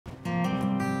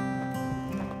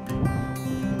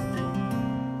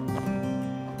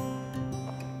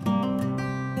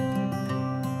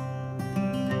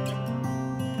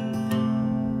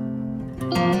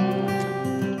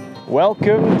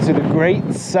Welcome to the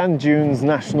Great Sand Dunes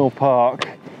National Park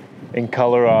in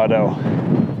Colorado.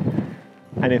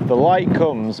 And if the light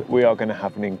comes, we are going to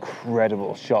have an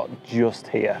incredible shot just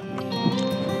here.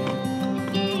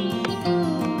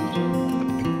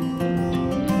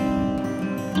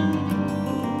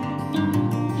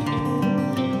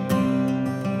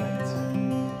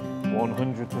 Right.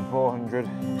 100 to 400.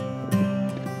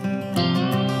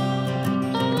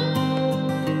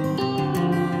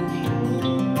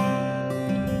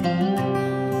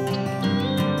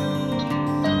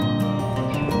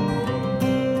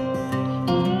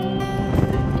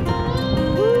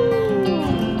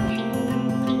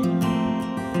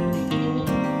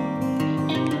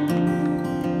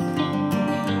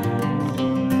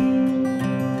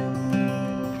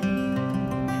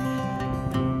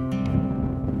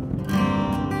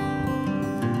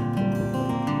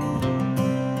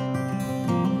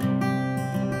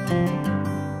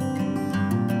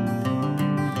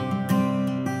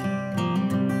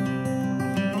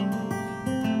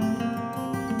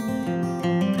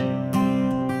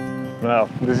 Well,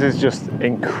 this is just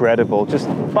incredible. Just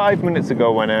 5 minutes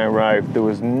ago when I arrived, there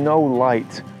was no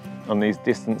light on these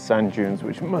distant sand dunes,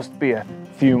 which must be a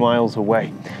few miles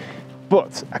away.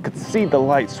 But I could see the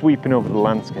light sweeping over the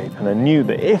landscape, and I knew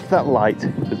that if that light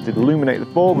was to illuminate the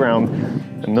foreground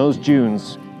and those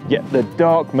dunes, yet the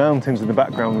dark mountains in the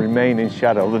background remain in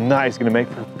shadow, then that is going to make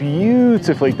for a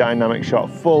beautifully dynamic shot,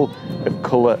 full of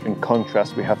colour and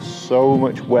contrast. We have so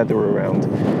much weather around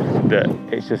that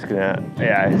it's just gonna,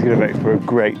 it's gonna make for a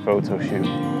great photo shoot.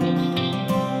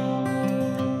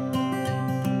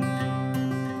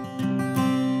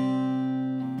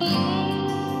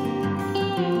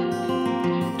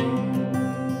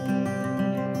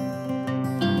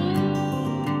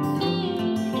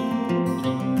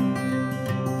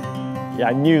 Yeah,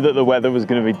 I knew that the weather was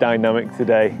going to be dynamic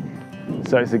today,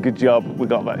 so it's a good job we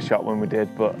got that shot when we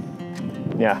did. But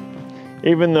yeah,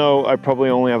 even though I probably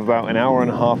only have about an hour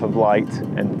and a half of light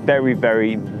and very,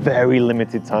 very, very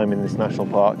limited time in this national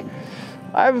park,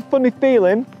 I have a funny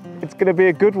feeling it's going to be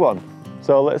a good one.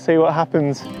 So let's see what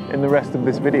happens in the rest of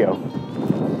this video.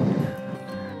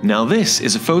 Now this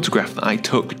is a photograph that I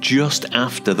took just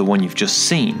after the one you've just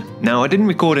seen. Now I didn't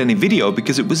record any video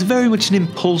because it was very much an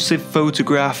impulsive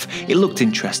photograph. It looked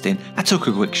interesting, I took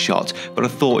a quick shot, but I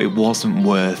thought it wasn't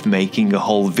worth making a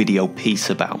whole video piece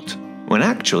about. When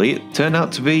actually it turned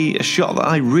out to be a shot that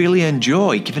I really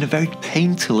enjoy, giving a very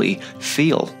painterly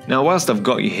feel. Now whilst I've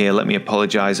got you here, let me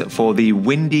apologise for the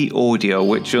windy audio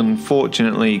which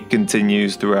unfortunately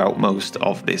continues throughout most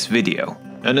of this video.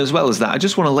 And as well as that, I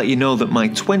just want to let you know that my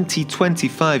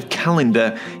 2025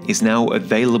 calendar is now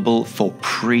available for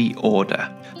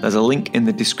pre-order. There's a link in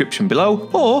the description below,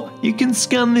 or you can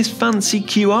scan this fancy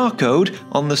QR code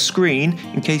on the screen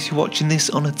in case you're watching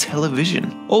this on a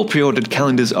television. All pre-ordered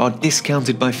calendars are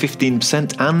discounted by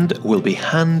 15% and will be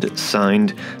hand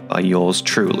signed by yours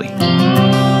truly.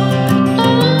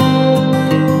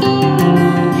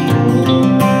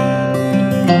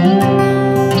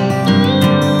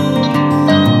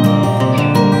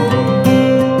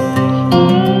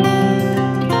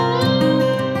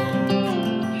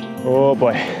 Oh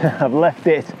boy, I've left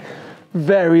it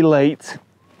very late.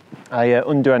 I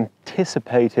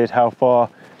under-anticipated how far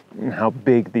and how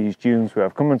big these dunes were.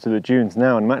 I've come onto the dunes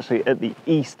now and I'm actually at the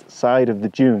east side of the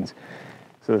dunes.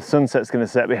 So the sunset's going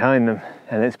to set behind them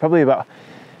and it's probably about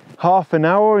half an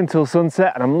hour until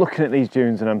sunset, and I'm looking at these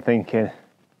dunes and I'm thinking,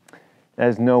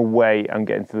 there's no way I'm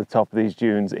getting to the top of these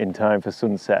dunes in time for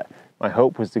sunset. My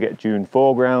hope was to get dune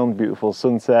foreground, beautiful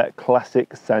sunset,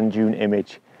 classic sand dune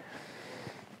image.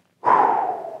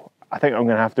 I think I'm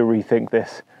going to have to rethink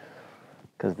this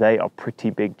because they are pretty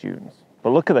big dunes. But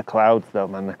look at the clouds though,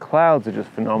 man. The clouds are just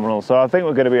phenomenal. So I think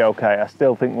we're going to be okay. I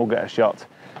still think we'll get a shot.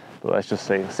 But let's just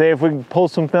see. See if we can pull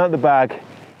something out of the bag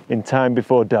in time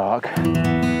before dark.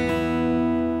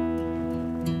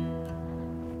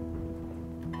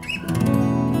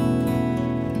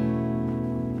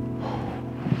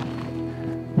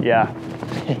 Yeah.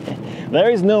 There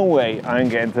is no way I'm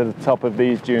getting to the top of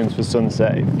these dunes for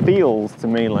sunset. It feels to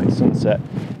me like sunset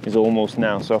is almost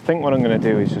now. So I think what I'm going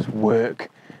to do is just work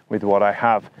with what I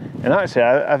have. And actually,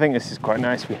 I think this is quite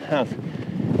nice. We have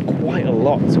quite a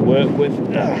lot to work with.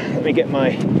 Let me get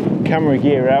my camera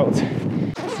gear out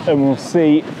and we'll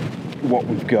see what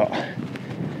we've got.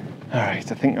 All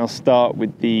right, I think I'll start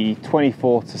with the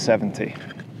 24 to 70.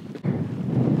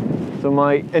 So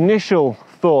my initial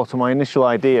thought or my initial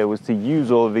idea was to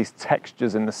use all of these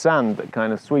textures in the sand that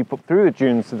kind of sweep up through the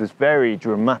dunes to this very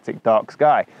dramatic dark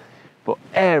sky. But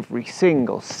every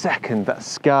single second that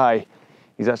sky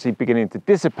is actually beginning to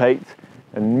dissipate,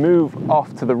 and move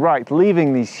off to the right,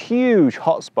 leaving these huge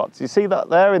hotspots. You see that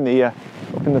there in the up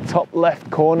in the top left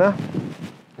corner?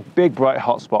 Big bright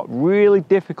hotspot, really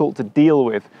difficult to deal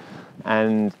with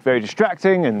and very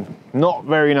distracting and not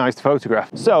very nice to photograph.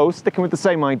 So, sticking with the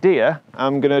same idea,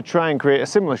 I'm gonna try and create a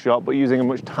similar shot but using a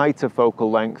much tighter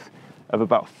focal length of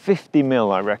about 50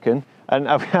 mil, I reckon. And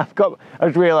I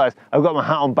just realised I've got my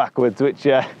hat on backwards, which,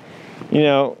 you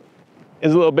know,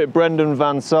 is a little bit Brendan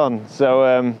Van Son. So,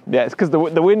 yeah, it's because the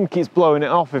wind keeps blowing it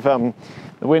off if the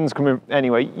wind's coming.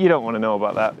 Anyway, you don't want to know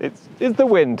about that. It's the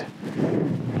wind.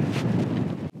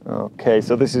 Okay,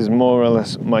 so this is more or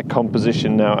less my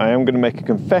composition now. I am going to make a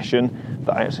confession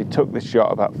that I actually took this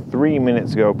shot about 3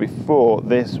 minutes ago before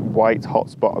this white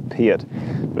hotspot appeared.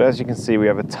 But as you can see, we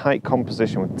have a tight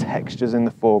composition with textures in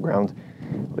the foreground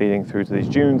leading through to these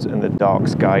dunes and the dark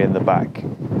sky in the back.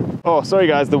 Oh, sorry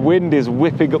guys, the wind is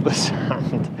whipping up the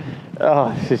sand.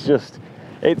 Oh, this is just,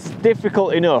 it's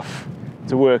difficult enough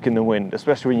to work in the wind,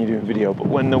 especially when you're doing video, but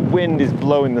when the wind is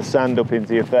blowing the sand up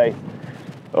into your face,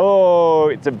 oh,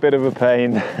 it's a bit of a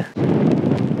pain.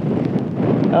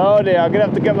 Oh dear, I'm gonna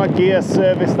have to get my gear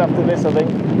serviced after this, I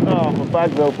think. Oh, my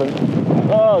bag's open.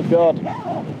 Oh God.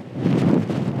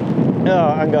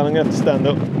 Oh, hang on, I'm gonna have to stand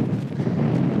up.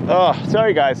 Oh,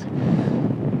 sorry guys.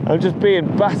 I'm just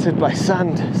being battered by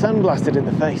sandblasted in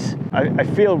the face. I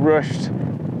feel rushed.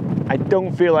 I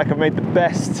don't feel like I've made the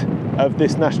best of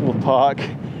this national park,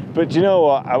 but you know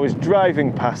what? I was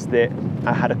driving past it.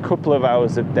 I had a couple of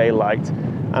hours of daylight,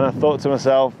 and I thought to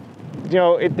myself, you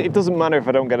know, it doesn't matter if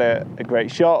I don't get a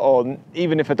great shot, or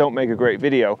even if I don't make a great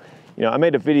video. You know, I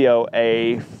made a video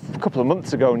a couple of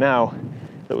months ago now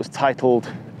that was titled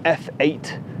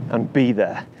F8 and Be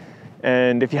There.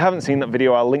 And if you haven't seen that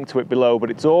video, I'll link to it below,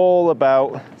 but it's all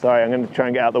about, sorry, I'm going to try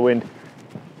and get out the wind.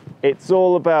 It's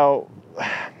all about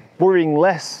worrying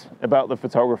less about the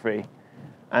photography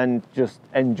and just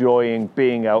enjoying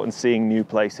being out and seeing new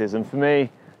places. And for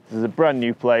me, this is a brand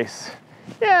new place.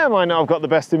 Yeah, I might not have got the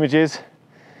best images,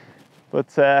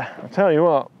 but I'll tell you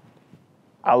what,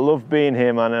 I love being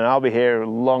here, man, and I'll be here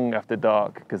long after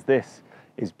dark because this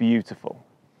is beautiful.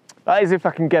 That is if I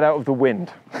can get out of the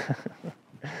wind.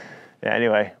 Yeah,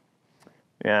 anyway,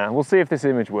 yeah, we'll see if this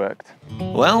image worked.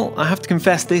 Well, I have to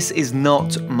confess this is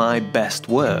not my best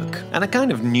work. And I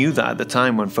kind of knew that at the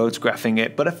time when photographing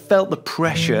it, but I felt the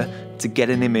pressure to get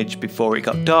an image before it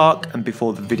got dark and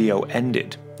before the video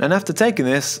ended. And after taking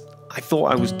this, I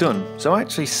thought I was done, so I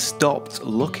actually stopped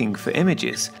looking for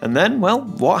images. And then, well,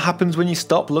 what happens when you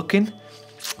stop looking?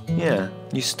 Yeah,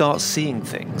 you start seeing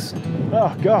things.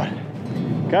 Oh God.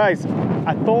 Guys,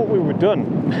 I thought we were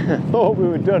done. I thought we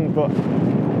were done, but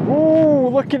ooh,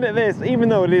 looking at this, even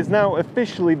though it is now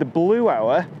officially the blue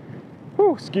hour,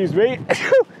 ooh, excuse me.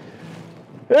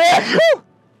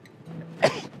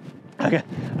 I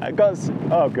got,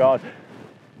 oh God.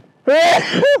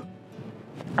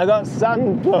 I got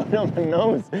sand blowing on my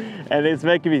nose and it's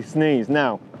making me sneeze.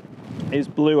 Now, it's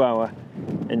blue hour,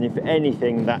 and if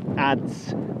anything, that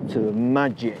adds to the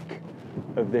magic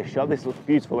of this shot. This looks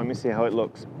beautiful. Let me see how it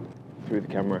looks through the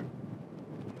camera.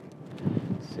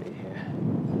 Let's see here.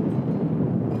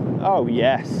 Oh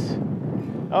yes.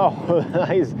 Oh,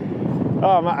 that is.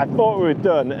 Oh man, I thought we were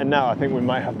done, and now I think we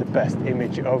might have the best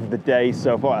image of the day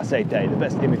so far. I say day, the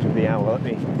best image of the hour. Let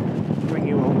me bring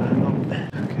you over. Hang on.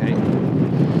 Okay.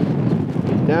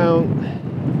 Down.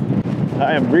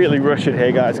 I am really rushing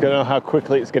here, guys. I don't know how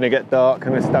quickly it's going to get dark.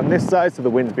 I'm going to stand this side so the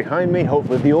wind's behind me.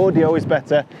 Hopefully the audio is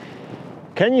better.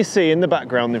 Can you see in the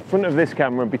background, in front of this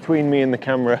camera, between me and the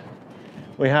camera,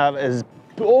 we have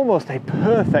almost a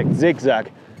perfect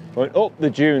zigzag going up the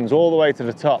dunes all the way to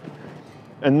the top.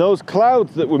 And those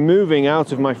clouds that were moving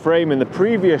out of my frame in the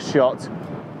previous shot,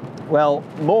 well,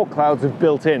 more clouds have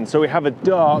built in. So we have a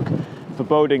dark,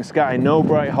 foreboding sky, no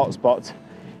bright hotspots,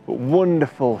 but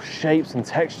wonderful shapes and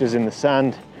textures in the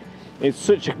sand. It's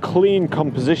such a clean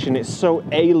composition, it's so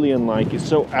alien-like, it's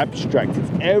so abstract,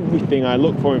 it's everything I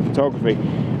look for in photography.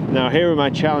 Now here are my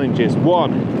challenges.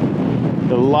 One,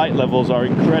 the light levels are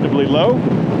incredibly low,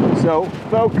 so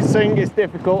focusing is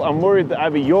difficult. I'm worried that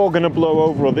either you're gonna blow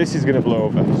over or this is gonna blow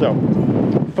over. So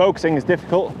focusing is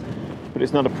difficult, but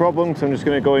it's not a problem, so I'm just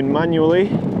gonna go in manually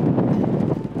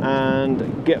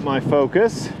and get my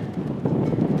focus.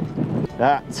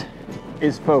 That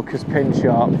is focus pin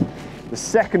sharp. The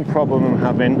second problem I'm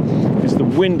having is the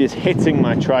wind is hitting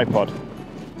my tripod.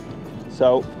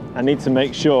 So I need to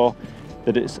make sure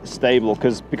that it's stable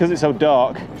because it's so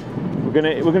dark. We're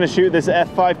gonna shoot this at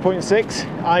f5.6,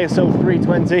 ISO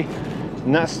 320,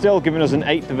 and that's still giving us an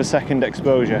 1/8 of a second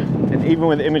exposure. And even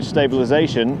with image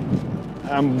stabilization,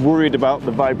 I'm worried about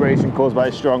the vibration caused by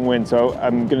a strong wind, so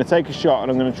I'm going to take a shot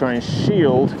and I'm going to try and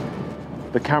shield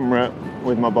the camera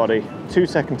with my body.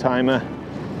 2-second timer.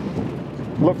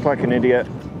 Looked like an idiot.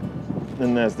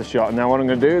 Then there's the shot. Now what I'm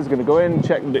going to do is I'm going to go in,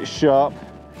 check that it's sharp.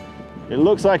 It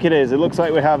looks like it is. It looks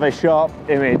like we have a sharp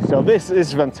image. So this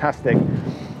is fantastic.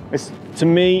 To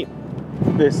me,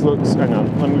 this looks, hang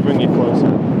on, let me bring you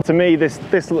closer. To me,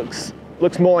 this looks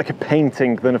more like a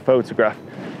painting than a photograph.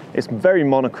 It's very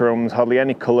monochrome, there's hardly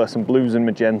any colour, some blues and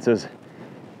magentas,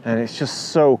 and it's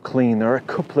just so clean. There are a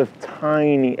couple of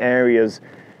tiny areas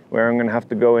where I'm going to have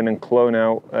to go in and clone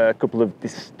out a couple of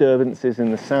disturbances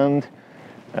in the sand,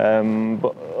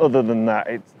 but other than that,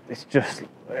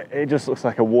 it just looks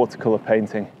like a watercolour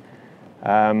painting.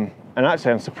 And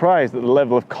actually I'm surprised at the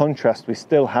level of contrast we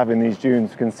still have in these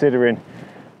dunes, considering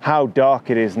how dark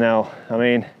it is now. I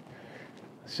mean,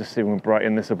 let's just see if we can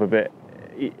brighten this up a bit.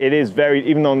 It is very,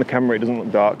 even though on the camera it doesn't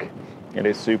look dark, it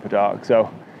is super dark. So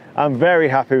I'm very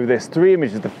happy with this. 3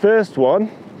 images. The first one,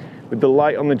 with the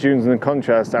light on the dunes and the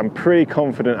contrast, I'm pretty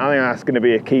confident. I think that's going to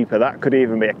be a keeper. That could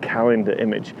even be a calendar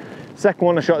image. Second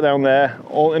one I shot down there,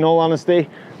 in all honesty,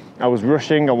 I was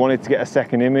rushing. I wanted to get a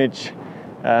second image,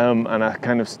 and I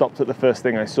kind of stopped at the first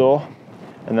thing I saw,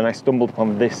 and then I stumbled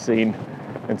upon this scene.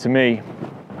 And to me,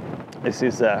 this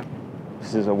is a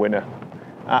winner.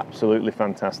 Absolutely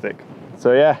fantastic.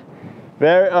 So yeah,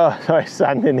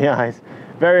 sand in the eyes.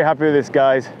 Very happy with this,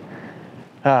 guys.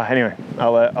 Anyway,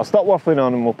 I'll stop waffling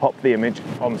on and we'll pop the image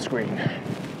on the screen.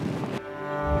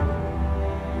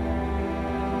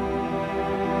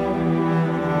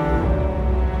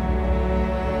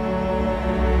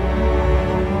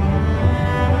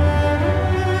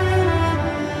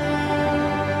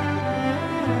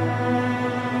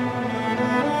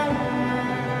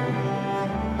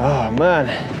 Oh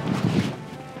man.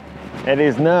 It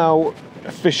is now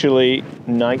officially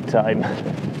nighttime.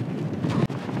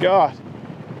 God,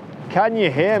 can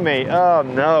you hear me? Oh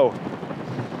no.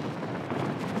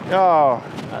 Oh,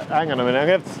 hang on a minute, I'm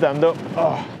gonna have to stand up.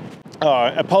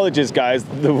 Oh, apologies guys,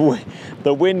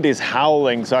 the wind is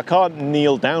howling, so I can't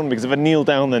kneel down, because if I kneel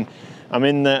down then I'm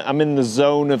in the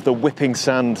zone of the whipping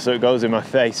sand, so it goes in my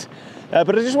face.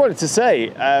 But I just wanted to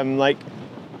say, I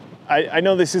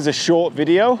know this is a short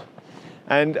video,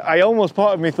 and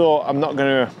part of me thought I'm not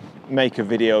going to make a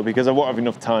video because I won't have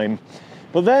enough time.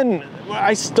 But then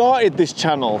I started this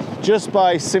channel just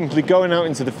by simply going out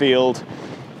into the field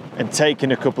and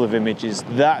taking a couple of images.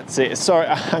 That's it. Sorry,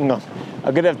 hang on.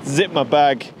 I'm going to have to zip my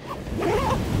bag.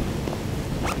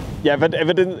 Yeah, if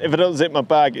I don't zip my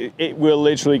bag, it will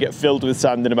literally get filled with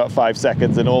sand in about 5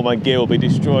 seconds and all my gear will be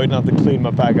destroyed and I have to clean my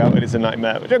bag out and it's a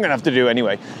nightmare, which I'm going to have to do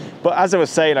anyway. But as I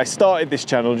was saying, I started this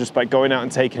channel just by going out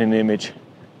and taking an image,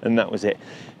 and that was it.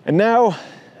 And now,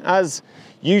 as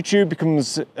YouTube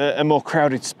becomes a more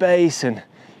crowded space and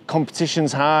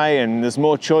competition's high and there's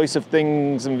more choice of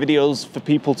things and videos for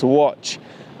people to watch,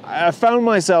 I found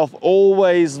myself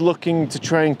always looking to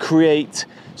try and create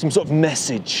some sort of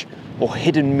message or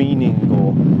hidden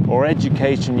meaning or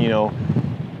education, you know.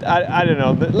 I don't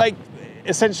know, like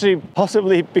essentially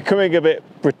possibly becoming a bit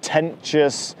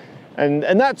pretentious, and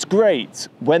that's great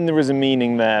when there is a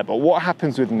meaning there. But what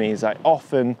happens with me is I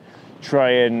often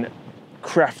try and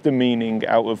craft a meaning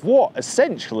out of what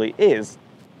essentially is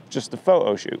just a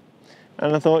photo shoot.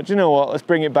 And I thought, you know what, let's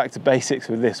bring it back to basics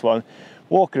with this one.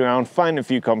 Walking around, finding a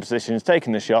few compositions,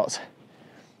 taking the shots,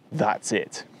 that's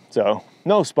it. So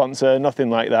no sponsor, nothing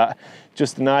like that.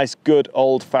 Just a nice, good,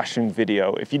 old-fashioned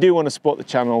video. If you do want to support the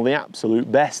channel, the absolute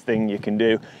best thing you can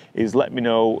do is let me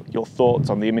know your thoughts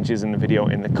on the images in the video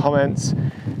in the comments.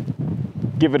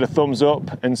 Give it a thumbs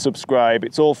up and subscribe.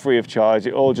 It's all free of charge.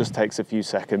 It all just takes a few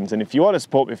seconds. And if you want to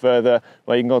support me further,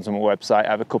 well, you can go to my website. I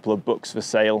have a couple of books for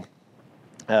sale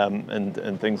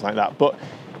and things like that. But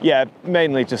yeah,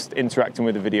 mainly just interacting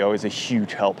with the video is a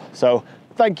huge help. So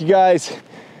thank you guys.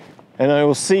 And I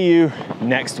will see you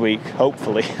next week,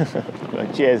 hopefully.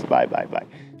 Cheers, bye.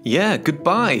 Yeah,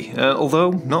 goodbye.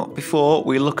 Although not before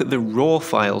we look at the raw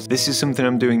files. This is something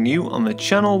I'm doing new on the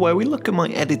channel, where we look at my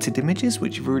edited images,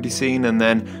 which you've already seen, and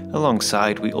then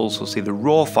alongside we also see the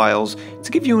raw files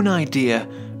to give you an idea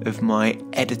of my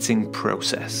editing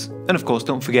process. And of course,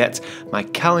 don't forget, my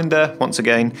calendar, once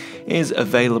again, is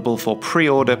available for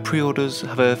pre-order. Pre-orders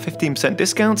have a 15%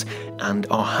 discount and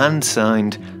are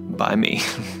hand-signed by me.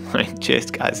 Right, cheers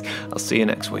guys, I'll see you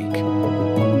next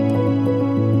week.